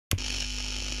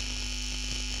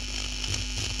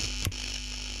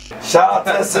Shout out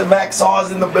to SMX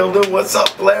Saws in the building. What's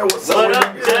up, Blair? What's up? What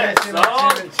up,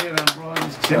 Chilling, bro.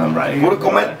 Just chilling right here. What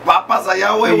comer papas allá,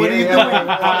 güey? What are you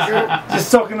doing? Just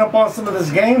soaking up on some of this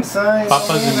game, son.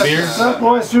 Papas and beer. What's up,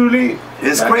 boys? Truly.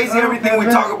 It's crazy everything we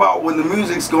talk about when the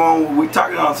music's going. We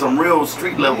talking on some real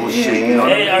street level shit. You know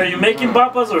Hey, are you making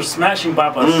papas or smashing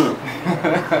papas?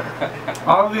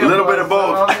 All of the A little bit above, of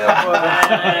both. all the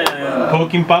above.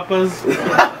 Poking papas.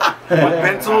 With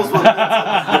pencils, with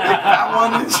that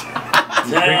one. And shit.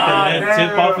 Break the lead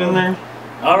tip off in there.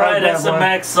 Alright, that's a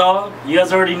Max Saw. You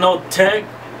guys already know Tech.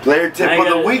 Player tip of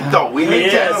the week, though. We need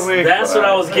Yes, that. that's what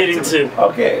I was getting to.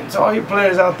 Okay, to all you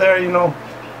players out there, you know,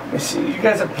 you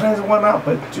guys have plans and whatnot,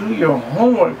 but do your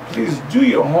homework. Please do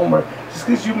your homework. Just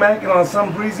because you macking on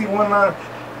some breezy whatnot,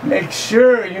 make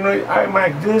sure, you know, I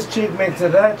might this chick, make to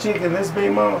that chick, and this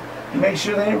baby mama, make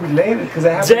sure they ain't related, because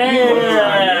I have to be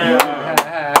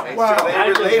Wow. I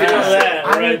can feel that I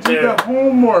right didn't do the there.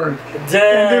 homework. And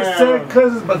they're second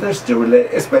cousins, but they're still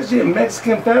related, especially in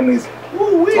Mexican families.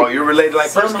 Woo-wee. Oh, you're related like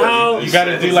first Somehow- cousin. You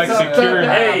gotta do like secure.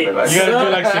 Hey, You gotta do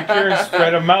like secure and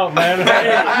spread them out, man.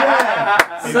 Yeah.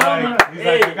 He's like,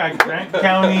 I got Grant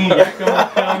County,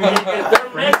 Yakima County,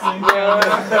 Franklin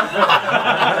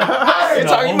County.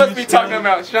 You must be talking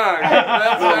about Sean.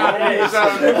 That's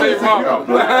Sean's big mama.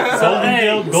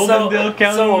 Goldendale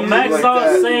County. So what Max like Saw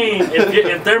that. is saying,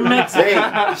 if they're Mexican,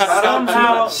 Hey,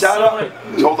 somehow, shout out.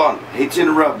 Hold on, hate to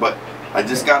interrupt, but I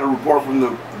just got a report from the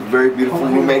very beautiful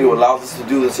roommate who allows us to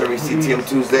do this every CTM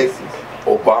Tuesday.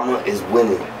 Obama is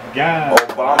winning. Yeah.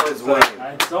 Obama is winning.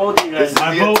 I told you This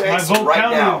guys. is via text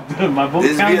right now. My vote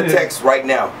This is via counted. text right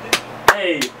now.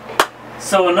 Hey,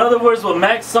 so in other words, what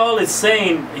Max Saul is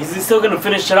saying, he's still gonna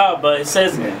finish it out, but it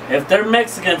says if they're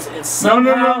Mexicans, it's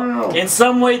somehow, no. in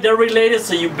some way, they're related.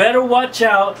 So you better watch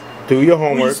out. Do your Who you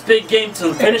homework. spit game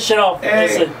to finish it off.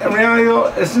 Hey, in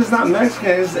reality, it's just not Mexican,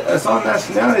 it's all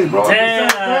nationalities, bro.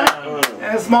 Damn.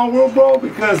 And it's small world, bro,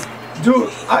 because, dude,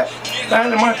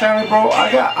 that in my family, bro, I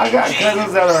got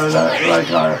cousins that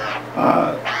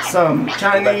are some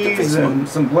Chinese and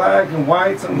some black and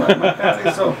whites and my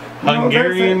family, so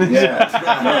Hungarian.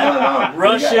 No.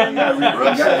 Russian. You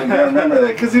gotta remember that,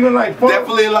 because even like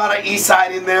Definitely a lot of East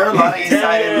Side in there. A lot of East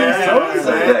Side in there. You know what I'm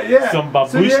saying? yeah. Some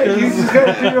So yeah, you babushkas. just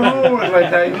gotta do your homework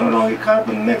like that. You don't get caught up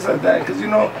in the mix like that, because you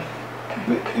know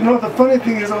the funny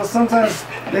thing is, though, sometimes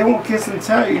they won't kiss and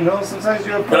tell. You know, sometimes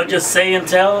you're. They'll just say and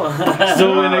tell.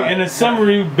 So in a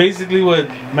summary, basically what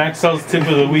Max Saw's tip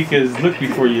of the week is: look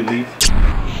before you leap.